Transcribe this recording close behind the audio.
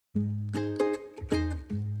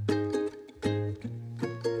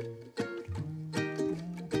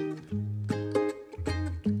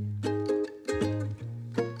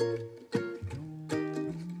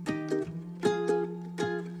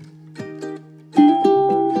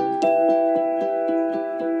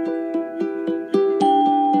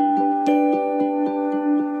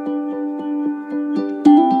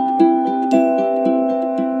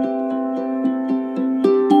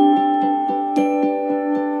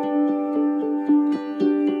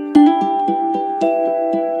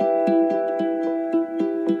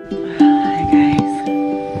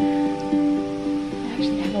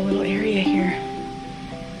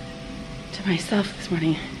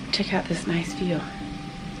Check out this nice view.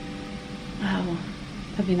 Wow,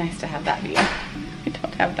 that'd be nice to have that view. I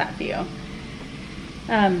don't have that view.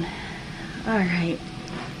 All right,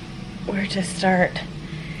 where to start?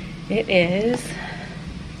 It is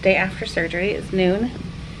day after surgery. It's noon.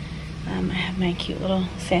 I have my cute little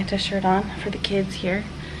Santa shirt on for the kids here.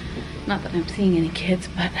 Not that I'm seeing any kids,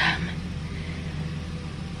 but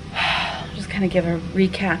I'll just kind of give a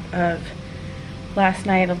recap of last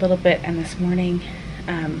night a little bit and this morning.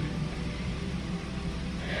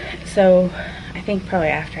 So I think probably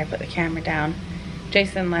after I put the camera down,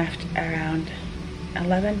 Jason left around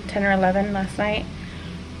 10 or 11 last night.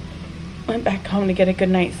 Went back home to get a good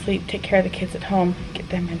night's sleep, take care of the kids at home, get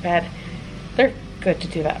them in bed. They're good to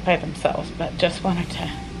do that by themselves, but just wanted to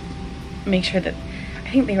make sure that, I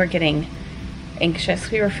think they were getting anxious.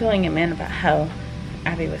 We were filling them in about how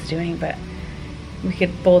Abby was doing, but we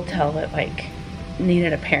could both tell that like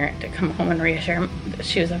needed a parent to come home and reassure him that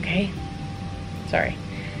she was okay. Sorry.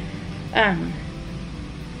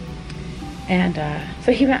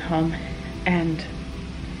 So he went home, and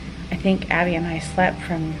I think Abby and I slept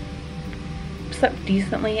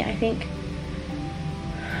decently, I think.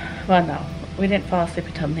 Well, no, we didn't fall asleep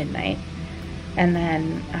until midnight, and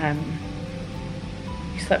then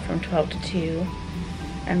we slept from 12 to 2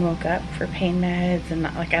 and woke up for pain meds and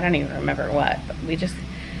like I don't even remember what, but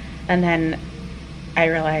and then I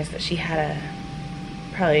realized that she had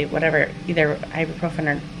probably whatever, either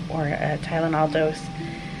ibuprofen or a Tylenol dose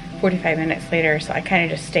 45 minutes later, so I kind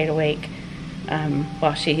of just stayed awake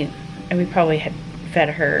while we probably had fed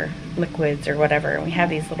her liquids or whatever. And we have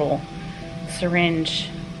these little syringe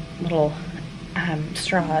little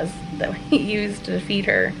straws that we use to feed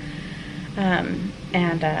her, so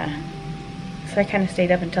I kind of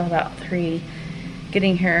stayed up until about 3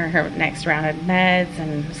 getting her next round of meds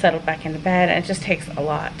and settled back into bed. And it just takes a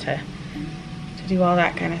lot to do all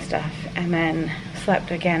that kind of stuff. And then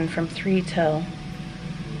slept again from 3 till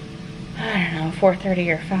I don't know, 4:30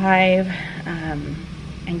 or 5,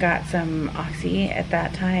 and got some Oxy at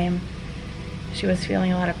that time. She was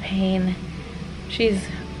feeling a lot of pain. She's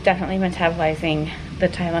definitely metabolizing the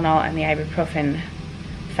Tylenol and the ibuprofen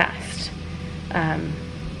fast.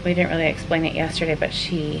 We didn't really explain it yesterday, but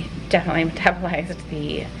she definitely metabolized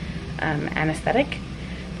the anesthetic.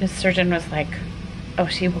 The surgeon was like, oh,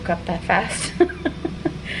 she woke up that fast?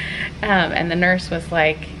 And the nurse was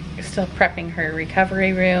like, still prepping her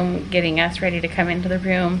recovery room, getting us ready to come into the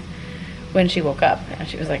room when she woke up. And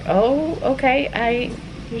she was like, oh, okay, I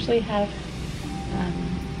usually have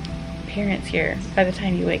parents here by the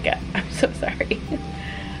time you wake up. I'm so sorry.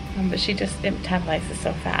 But she just metabolizes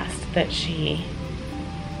so fast that she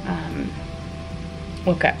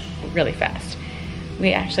woke up really fast.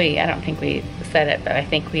 We actually, I don't think we said it, but I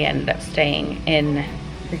think we ended up staying in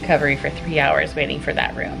recovery for 3 hours waiting for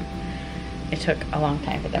that room. It took a long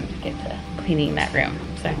time for them to get to cleaning that room.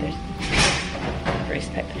 So I have to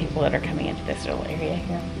respect the people that are coming into this little area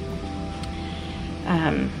here.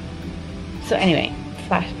 So anyway,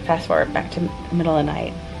 fast forward back to the middle of the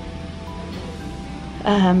night.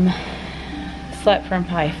 Slept from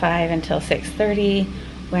probably 5 until 6:30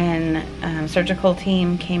 when surgical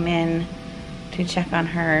team came in to check on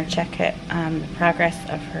her, check it, the progress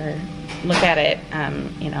of her, look at it.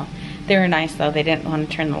 You know, they were nice though. They didn't want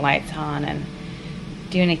to turn the lights on and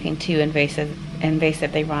do anything too invasive.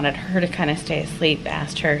 They wanted her to kind of stay asleep.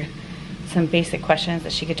 Asked her some basic questions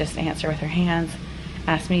that she could just answer with her hands.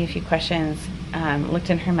 Asked me a few questions, looked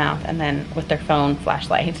in her mouth, and then with their phone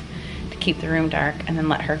flashlight to keep the room dark, and then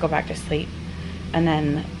let her go back to sleep. And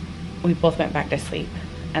then we both went back to sleep.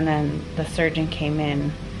 And then the surgeon came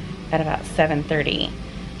in at about 7:30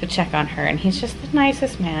 to check on her, and he's just the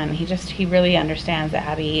nicest man. He really understands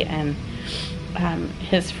Abby, and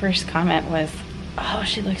his first comment was, oh,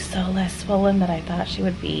 she looks so less swollen than I thought she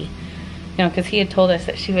would be. You know, because he had told us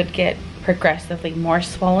that she would get progressively more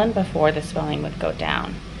swollen before the swelling would go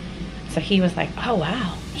down. So he was like, oh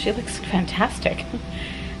wow, she looks fantastic.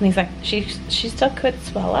 And he's like, she still could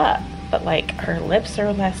swell up, but like her lips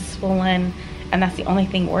are less swollen, and that's the only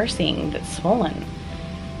thing we're seeing that's swollen.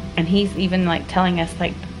 And he's even like telling us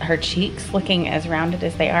like her cheeks looking as rounded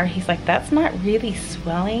as they are, he's like, that's not really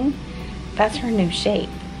swelling, that's her new shape.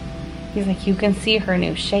 He's like, you can see her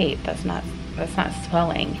new shape, that's not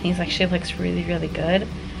swelling. He's like, she looks really, really good.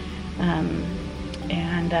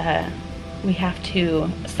 We have to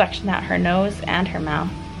suction out her nose and her mouth.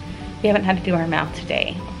 We haven't had to do her mouth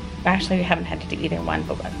today. Actually, we haven't had to do either one,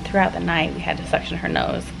 but throughout the night we had to suction her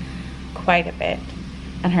nose quite a bit.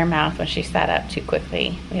 And her mouth, when she sat up too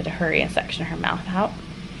quickly, we had to hurry and suction her mouth out.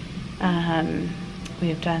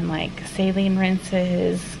 We've done like saline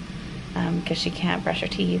rinses, because she can't brush her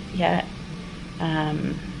teeth yet.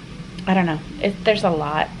 I don't know. There's a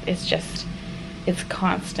lot. It's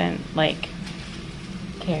constant, like,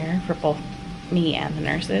 care for both me and the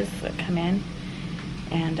nurses that come in.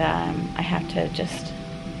 And I have to just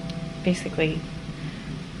basically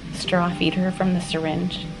straw feed her from the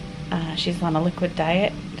syringe. She's on a liquid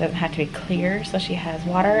diet. It doesn't have to be clear, so she has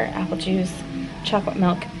water, apple juice, chocolate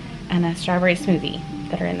milk, and a strawberry smoothie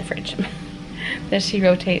that are in the fridge that she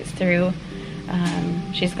rotates through.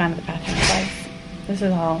 She's gone to the bathroom twice. This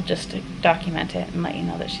is all just to document it and let you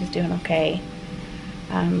know that she's doing okay.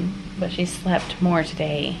 But she slept more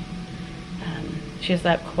today. She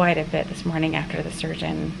slept quite a bit this morning after the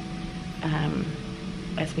surgeon,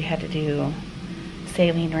 as we had to do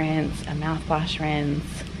saline rinse, a mouthwash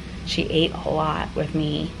rinse. She ate a lot with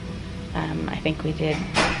me. I think we did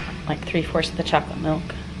like 3/4 of the chocolate milk,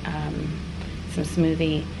 some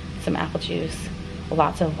smoothie, some apple juice,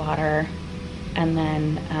 lots of water, and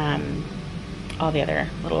then all the other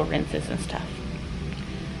little rinses and stuff.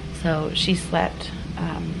 So she slept.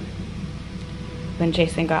 When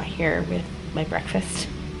Jason got here with my breakfast,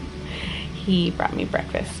 he brought me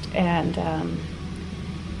breakfast and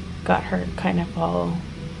got her kind of all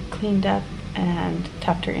cleaned up and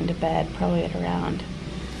tucked her into bed probably at around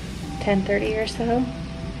 10:30 or so.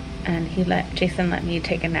 And Jason let me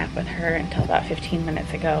take a nap with her until about 15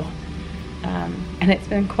 minutes ago. And it's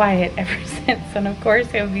been quiet ever since. And of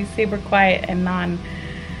course it would be super quiet and no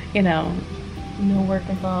work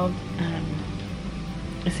involved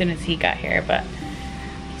as soon as he got here. But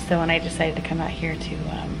so when I decided to come out here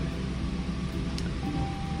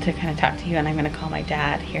to kind of talk to you, and I'm going to call my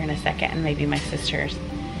dad here in a second and maybe my sisters,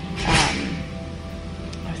 I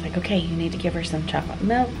was like, okay, you need to give her some chocolate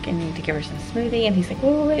milk and you need to give her some smoothie. And he's like,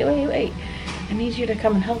 oh, wait, I need you to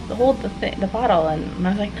come and help hold the bottle. And I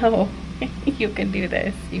was like, no, you can do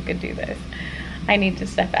this. I need to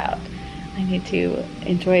step out. I need to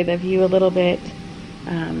enjoy the view a little bit.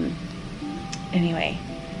 Anyway,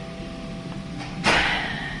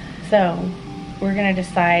 so we're gonna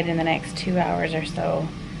decide in the next 2 hours or so.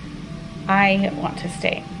 I want to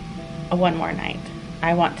stay one more night.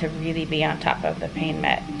 I want to really be on top of the pain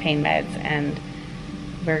meds, and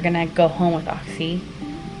we're gonna go home with Oxy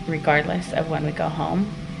regardless of when we go home.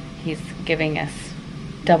 He's giving us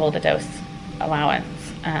double the dose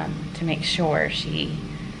allowance to make sure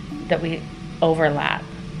that we overlap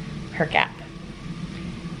her gap.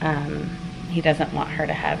 He doesn't want her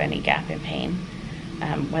to have any gap in pain.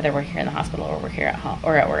 Whether we're here in the hospital or we're here at home,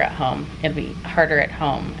 we're at home, it'll be harder at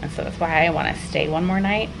home, and so that's why I want to stay one more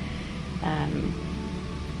night.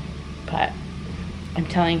 But I'm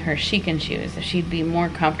telling her she can choose. If she'd be more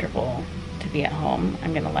comfortable to be at home,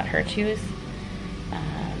 I'm gonna let her choose.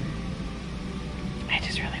 I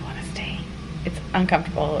just really want to stay. It's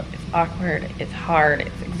uncomfortable, it's awkward, it's hard,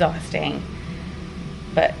 it's exhausting,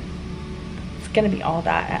 but it's gonna be all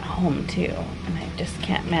that at home too, and I just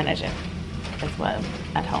can't manage it as well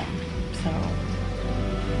at home. So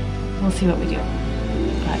we'll see what we do.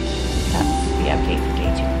 But that's the update for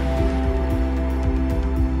day 2.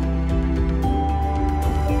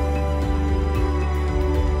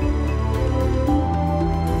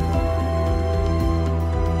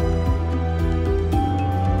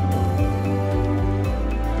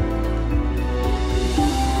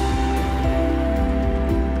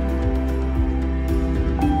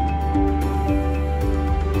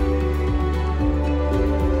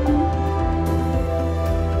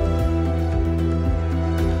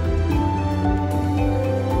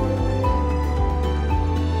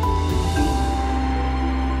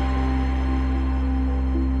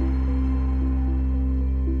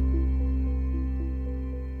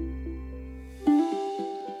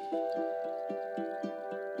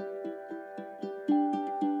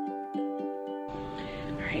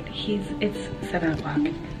 It's 7 o'clock.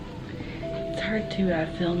 It's hard to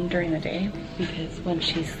film during the day because when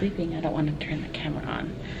she's sleeping, I don't want to turn the camera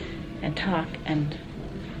on and talk. And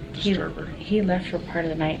he left for part of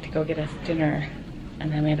the night to go get us dinner,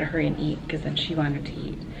 and then we had to hurry and eat because then she wanted to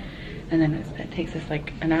eat. And then it takes us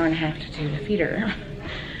like an hour and a half to feed her.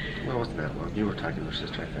 Well, it wasn't that long. You were talking to her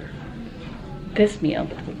sister right there. This meal,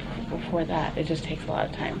 before that, it just takes a lot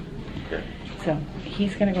of time. Okay. So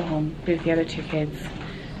he's gonna go home with the other 2 kids.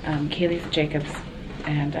 Kaylee's at Jacob's,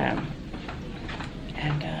 and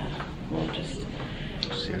we'll just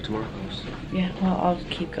see you tomorrow. Yeah, well, I'll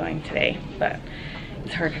keep going today, but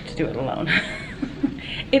it's harder to do it alone.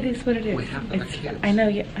 It is what it is. We have other kids. I know.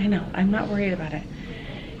 Yeah, I know. I'm not worried about it.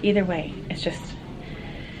 Either way, it's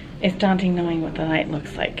daunting knowing what the night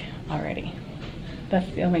looks like already. That's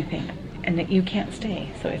the only thing, and that you can't stay,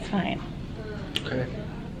 so it's fine. Okay.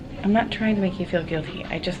 I'm not trying to make you feel guilty.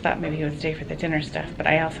 I just thought maybe you would stay for the dinner stuff, but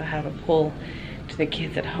I also have a pull to the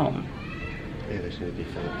kids at home. Yeah, they should be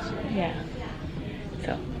fed. So. Yeah.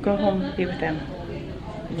 So go home, be with them.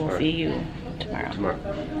 We'll see you tomorrow. Tomorrow.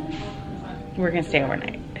 We're gonna stay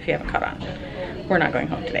overnight if you haven't caught on. We're not going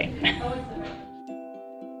home today.